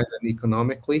 trade-wise and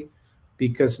economically,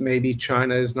 because maybe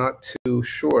China is not too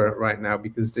sure right now,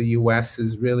 because the US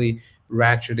is really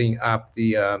ratcheting up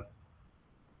the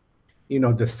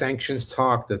the sanctions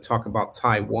talk, the talk about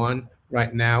Taiwan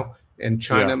right now, and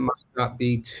China might not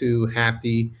be too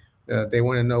happy. They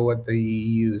want to know what the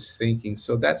EU is thinking,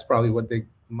 so that's probably what they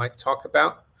might talk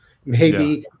about.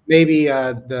 Maybe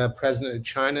the president of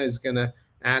China is going to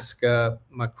ask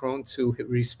Macron to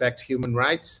respect human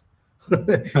rights,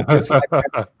 just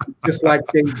like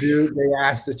they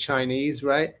ask the Chinese,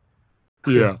 right?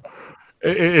 Yeah.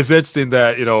 It's interesting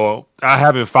that, you know, I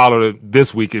haven't followed it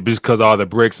this week just because of all the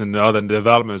BRICS and the other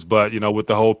developments, but, you know, with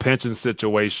the whole pension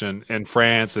situation in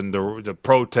France and the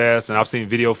protests, and I've seen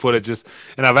video footages,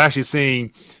 and I've actually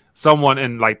seen someone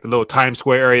in like the little Times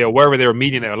Square area, wherever they were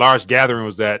meeting at a large gathering,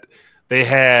 was that they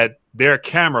had their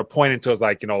camera pointing to us,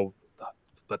 like, you know,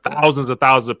 the thousands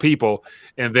of people,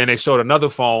 and then they showed another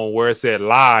phone where it said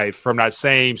live from that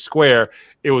same square.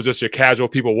 It was just your casual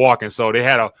people walking. So they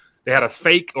had a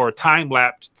fake or time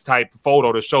lapse type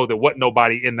photo to show there wasn't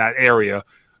nobody in that area,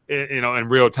 you know, in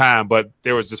real time, but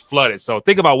there was just flooded. So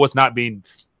think about what's not being,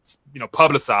 you know,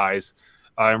 publicized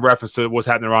in reference to what's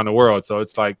happening around the world. So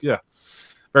it's like, yeah,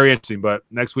 very interesting. But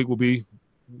next week will be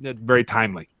very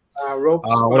timely.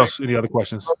 What else? Any other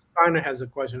questions? China has a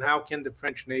question. How can the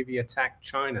French Navy attack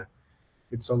China?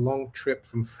 It's a long trip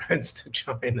from France to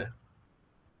China.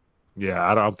 Yeah,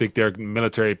 I don't think their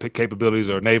military capabilities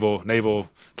or naval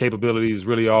capabilities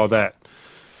really all that.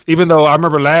 Even though I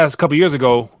remember last couple of years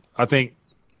ago, I think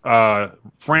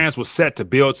France was set to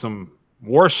build some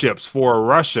warships for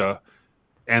Russia,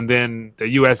 and then the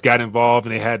U.S. got involved,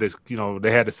 and they had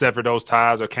to sever those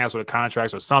ties or cancel the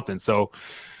contracts or something. So,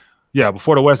 yeah,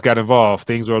 before the West got involved,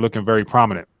 things were looking very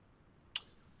prominent.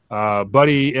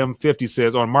 Buddy M50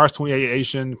 says, on March 28,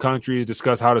 Asian countries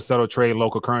discuss how to settle trade in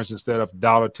local currency instead of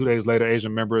dollar. 2 days later,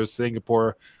 Asian members,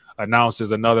 Singapore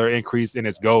announces another increase in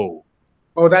its gold.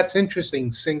 Oh, that's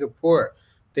interesting. Singapore,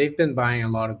 they've been buying a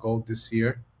lot of gold this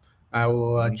year. I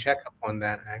will check up on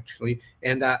that, actually.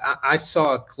 And I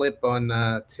saw a clip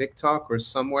on TikTok or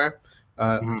somewhere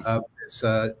of this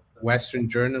Western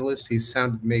journalist. He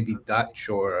sounded maybe Dutch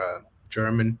or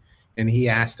German, and he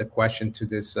asked a question to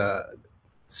this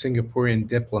Singaporean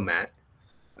diplomat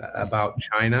about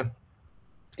China,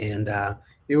 and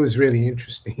it was really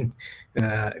interesting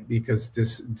because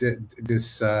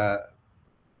this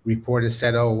reporter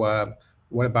said, "Oh,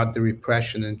 what about the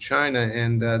repression in China?"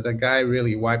 And the guy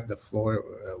really wiped the floor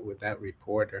with that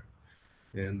reporter,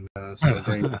 and so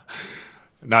they.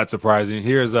 Not surprising.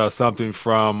 Here's something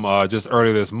from just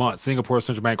earlier this month. Singapore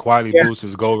Central Bank quietly boosts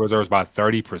its gold reserves by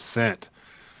 30%.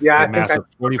 Yeah, I think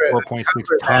 44.6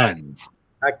 tons.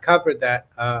 I covered that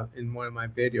in one of my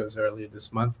videos earlier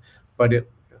this month, but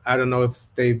I don't know if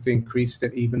they've increased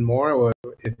it even more, or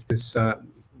if this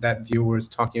that viewer is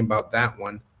talking about that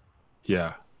one.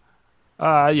 Yeah.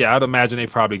 Yeah, I'd imagine they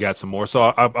probably got some more. So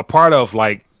a part of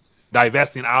like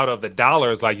divesting out of the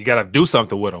dollars, like you got to do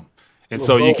something with them. And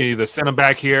so you can either send them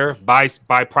back here, buy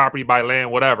property, buy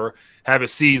land, whatever, have it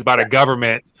seized by the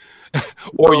government,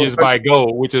 or you just buy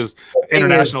gold, which is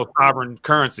international sovereign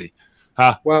currency.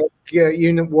 Well, yeah,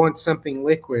 you want something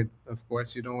liquid, of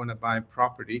course. You don't want to buy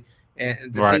property.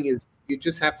 And the thing is, you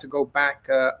just have to go back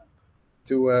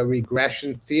to a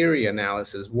regression theory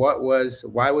analysis. Why was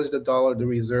the dollar the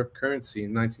reserve currency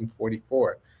in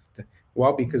 1944?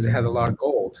 Well, because it had a lot of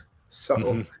gold.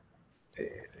 So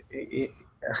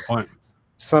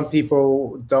some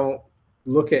people don't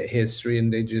look at history,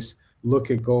 and they just look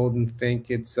at gold and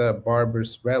think it's a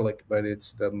barbarous relic, but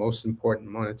it's the most important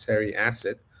monetary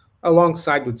asset,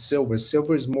 alongside with silver.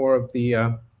 Silver is more of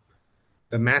the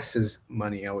masses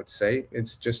money, I would say.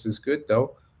 It's just as good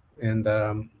though, and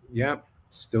yeah,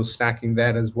 still stacking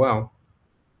that as well.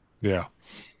 Yeah.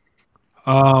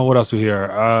 What else we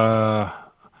hear?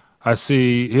 I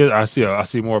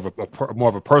see more of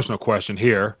a personal question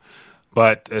here,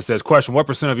 but it says, question: what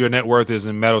 % of your net worth is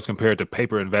in metals compared to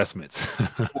paper investments?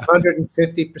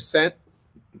 150%.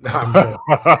 No, I'm joking.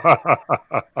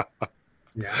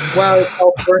 Yeah. Well, it's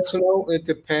all personal. It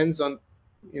depends on,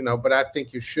 but I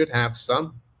think you should have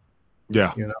some.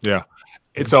 Yeah. Yeah.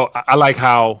 And so I like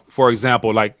how, for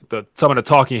example, like some of the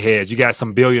talking heads, you got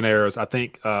some billionaires. I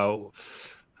think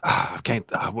I can't.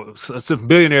 Some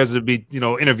billionaires would be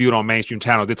interviewed on mainstream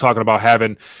channels. They're talking about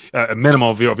having a minimum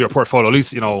of your portfolio, at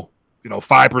least 5% or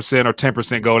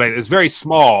 10% gold. It's very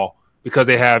small because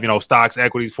they have stocks,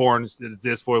 equities, foreign,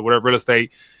 this for whatever real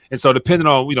estate. And so depending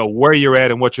on where you're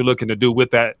at and what you're looking to do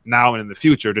with that now and in the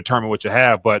future, determine what you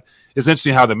have. But it's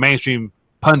interesting how the mainstream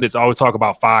pundits always talk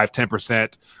about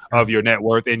 5-10% of your net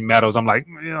worth in metals. I'm like,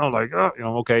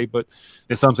 okay, but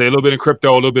then some say a little bit in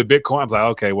crypto, a little bit Bitcoin. I'm like,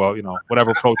 okay, well,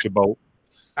 whatever floats your boat.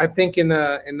 I think in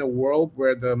the world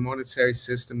where the monetary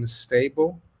system is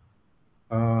stable,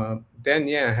 then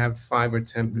yeah, have 5 or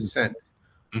 10%.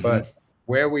 Mm-hmm. But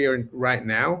where we are right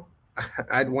now,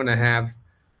 I'd want to have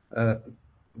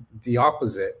the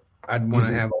opposite. I'd want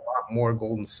to have a lot more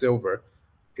gold and silver.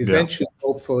 Eventually,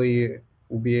 hopefully,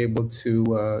 we'll be able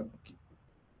to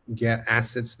get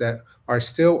assets that are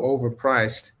still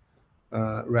overpriced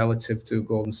relative to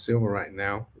gold and silver right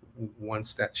now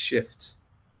once that shifts.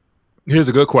 Here's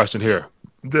a good question here.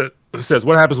 It says,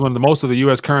 what happens when most of the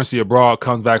U.S. currency abroad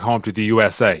comes back home to the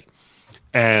USA?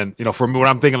 And, for me, what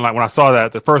I'm thinking, like when I saw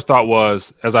that, the first thought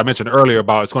was, as I mentioned earlier,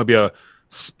 about it's going to be a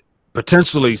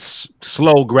potentially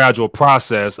slow, gradual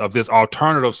process of this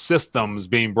alternative systems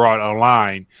being brought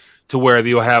online to where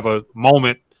you'll have a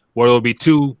moment where there'll be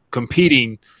two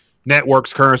competing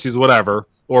networks, currencies, whatever,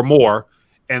 or more.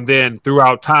 And then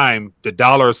throughout time, the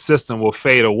dollar system will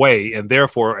fade away. And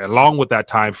therefore, along with that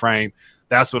time frame,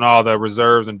 that's when all the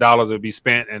reserves and dollars will be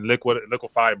spent and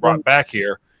liquefied and brought back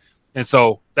here. And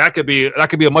so that could be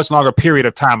a much longer period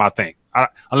of time, I think,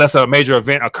 unless a major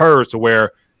event occurs to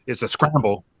where it's a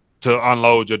scramble to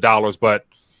unload your dollars. But,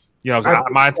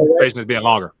 my anticipation is being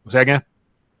longer. Say again?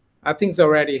 I think it's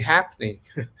already happening.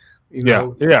 And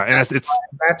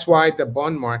that's why the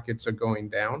bond markets are going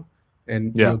down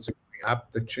and yields are going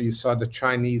up. You saw the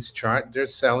Chinese chart; they're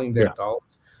selling their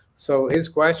dollars. So his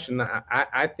question,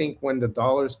 I think when the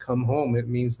dollars come home, it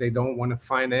means they don't want to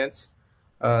finance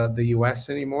the U.S.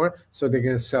 anymore. So they're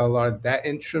going to sell a lot of debt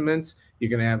instruments. You're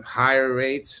going to have higher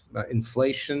rates,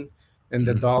 inflation, and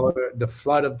the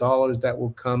flood of dollars that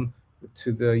will come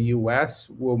to the U.S.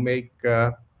 will make.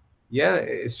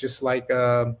 It's just like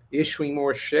issuing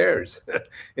more shares.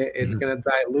 It's going to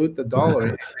dilute the dollar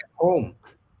at home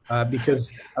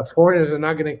because foreigners are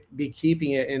not going to be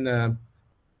keeping it in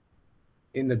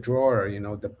the drawer.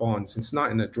 The bonds. It's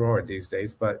not in the drawer these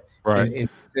days, but in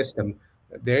the system,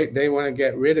 they want to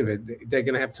get rid of it. They're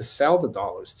going to have to sell the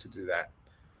dollars to do that.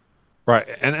 Right.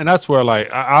 And that's where,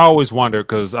 like, I always wonder,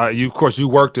 because of course, you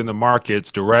worked in the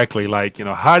markets directly. Like,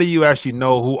 how do you actually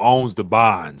know who owns the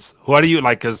bonds? What do you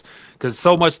like? Because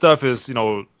so much stuff is,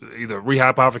 either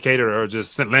rehypothecated or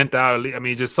just lent out. I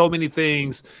mean, just so many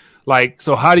things. Like,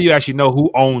 so how do you actually know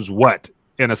who owns what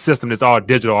in a system that's all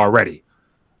digital already?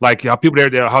 Like, how people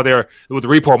how they're with the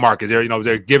repo markets,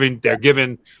 they're giving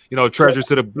treasures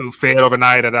to the Fed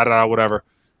overnight, whatever.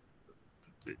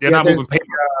 They're not moving paper.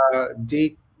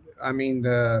 The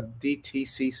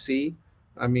DTCC.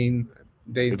 I mean,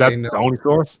 is that the only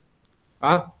source?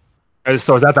 Huh?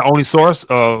 So is that the only source?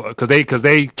 Because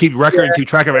they keep record and keep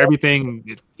track of everything.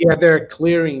 Yeah, there are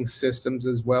clearing systems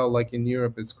as well. Like in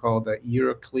Europe, it's called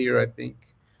Euroclear, I think.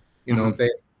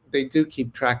 They do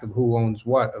keep track of who owns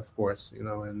what, of course.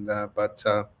 But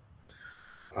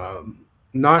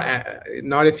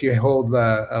not if you hold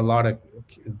a lot of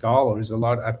dollars.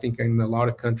 I think in a lot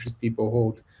of countries, people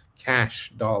hold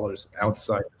cash dollars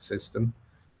outside the system.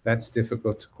 That's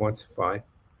difficult to quantify.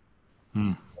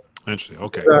 Interesting.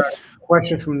 Okay.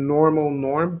 Question from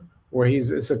Norm, where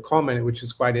it's a comment which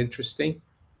is quite interesting.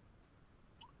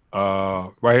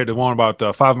 Right here, the one about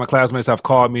 5 of my classmates have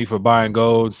called me for buying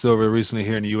gold, silver recently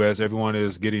here in the U.S. Everyone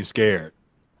is getting scared.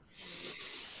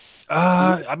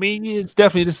 I mean, it's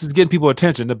definitely, this is getting people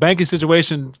attention. The banking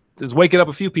situation is waking up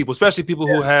a few people, especially people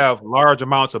who have large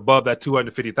amounts above that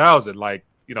 250,000. Like,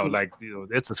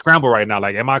 it's a scramble right now.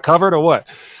 Like, am I covered or what?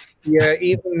 Yeah,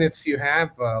 even if you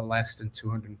have less than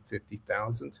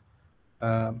 250,000,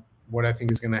 what I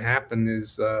think is going to happen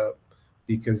is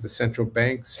because the central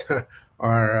banks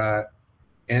are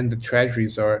and the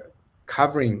treasuries are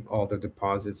covering all the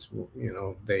deposits.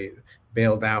 They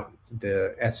bailed out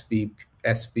the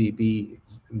SVB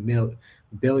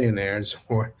billionaires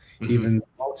or even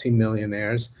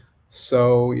multimillionaires.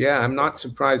 So yeah, I'm not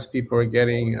surprised people are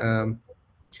getting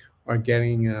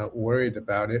worried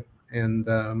about it.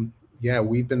 And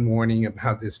we've been warning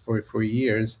about this for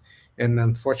years. And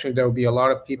unfortunately, there will be a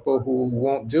lot of people who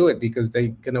won't do it because they're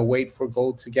going to wait for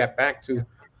gold to get back to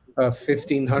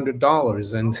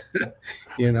 $1,500, and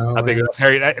you know, I think that's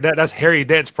Harry. That's Harry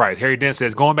Dent's price. Harry Dent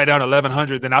says going back down to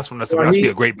 1,100. Then that's when that's be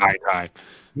a great buying time.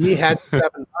 He had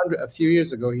 700 a few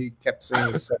years ago. He kept saying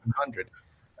it was 700.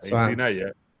 So I ain't seen that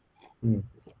yet.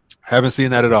 Haven't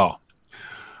seen that at all.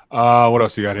 What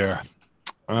else you got here?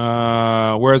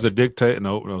 Where's the dictator?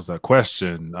 No, it was a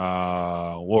question.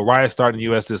 Will riots start in the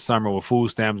U.S. this summer? Will food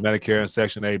stamps, Medicare, and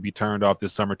Section 8 be turned off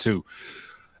this summer too?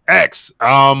 X.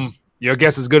 Your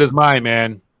guess is good as mine,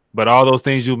 man. But all those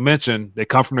things you mentioned, they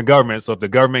come from the government. So if the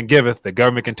government giveth, the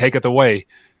government can take it away.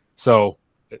 So,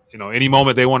 you know, any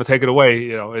moment they want to take it away,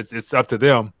 you know, it's up to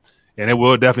them, and it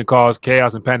will definitely cause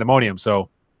chaos and pandemonium. So,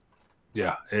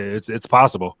 yeah, it's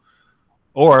possible.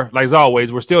 Or, like as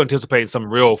always, we're still anticipating some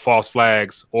real false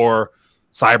flags or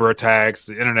cyber attacks,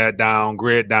 internet down,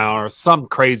 grid down, or something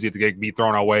crazy to be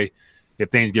thrown our way if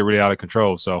things get really out of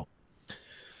control. So,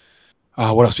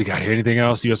 what else we got here? Anything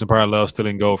else? U.S. empire loves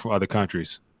stealing gold from other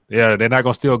countries. Yeah, they're not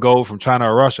going to steal gold from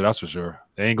China or Russia, that's for sure.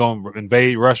 They ain't going to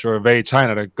invade Russia or invade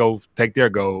China to go take their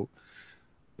gold.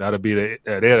 That'll be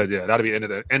that'll be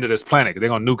the end of this planet. They're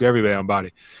going to nuke every damn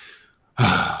body.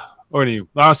 I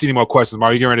don't see any more questions,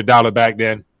 Mark. You get ready to dial it back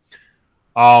then.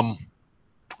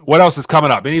 What else is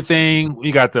coming up? Anything?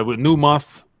 We got the new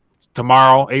month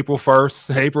tomorrow, April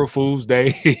 1st, April Fool's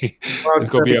Day. Well, it's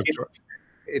going to be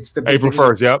it's the April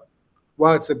 1st, yep.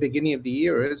 Well, it's the beginning of the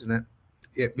year, isn't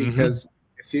it? Because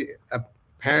if you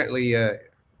apparently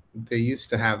they used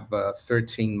to have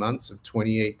 13 months of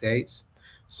 28 days.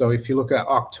 So if you look at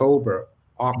October,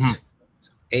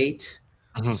 8,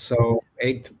 so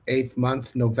eighth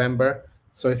month, November.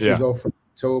 So if you go from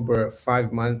October,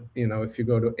 5 months, you know, if you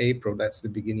go to April, that's the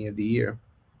beginning of the year.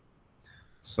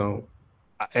 So.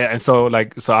 And so,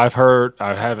 I've heard,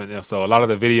 so a lot of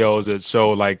the videos that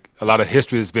show like a lot of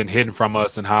history has been hidden from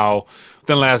us, and how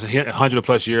within the last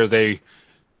 100+ years they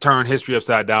turn history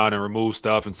upside down and remove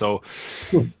stuff. And so,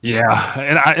 yeah,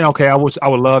 and okay, I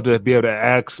would love to be able to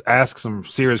ask some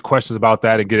serious questions about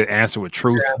that and get an answer with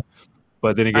truth. Yeah.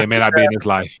 But then again, it may not be in this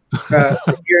life. Here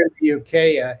in the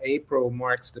UK, April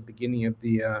marks the beginning of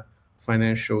the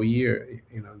financial year.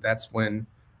 You know, that's when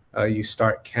you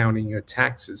start counting your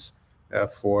taxes.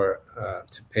 To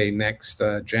pay next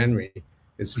January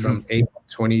is from April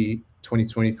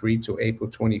 2023 to April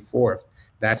 24th.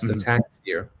 That's the tax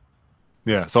year.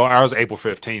 Yeah, so ours is April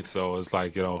 15th, so it's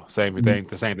like, you know, same thing,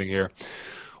 the same thing here.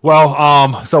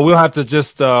 Well, so we'll have to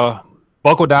just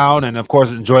buckle down and, of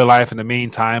course, enjoy life in the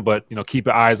meantime, but, you know, keep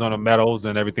your eyes on the metals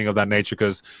and everything of that nature,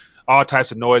 because all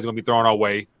types of noise are going to be thrown our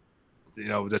way. You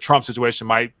know, the Trump situation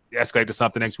might escalate to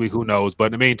something next week, who knows? But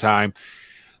in the meantime,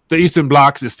 the Eastern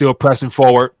Bloc is still pressing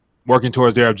forward, working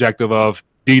towards their objective of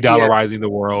de-dollarizing the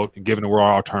world and giving the world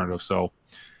alternatives. So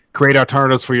create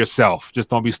alternatives for yourself. Just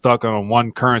don't be stuck on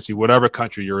one currency, whatever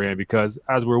country you're in, because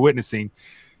as we're witnessing,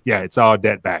 it's all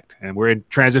debt-backed. And we're in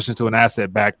transition to an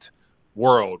asset-backed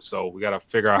world. So we got to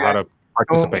figure out how to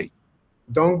participate.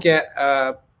 Don't get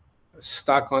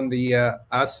stuck on the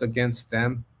us against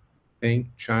them thing,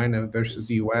 China versus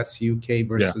U.S., UK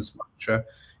versus Russia.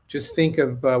 Just think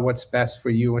of what's best for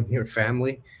you and your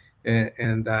family,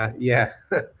 and there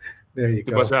you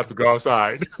go. You must have to go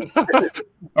outside.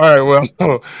 All right, well,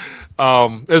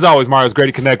 as always, Mario, it's great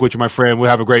to connect with you, my friend. We'll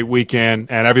have a great weekend,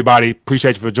 and everybody,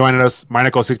 appreciate you for joining us.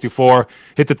 MyNico64,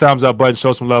 hit the thumbs up button,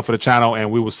 show some love for the channel,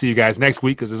 and we will see you guys next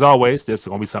week, because as always, there's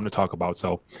going to be something to talk about.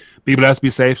 So be blessed, be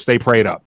safe, stay prayed up.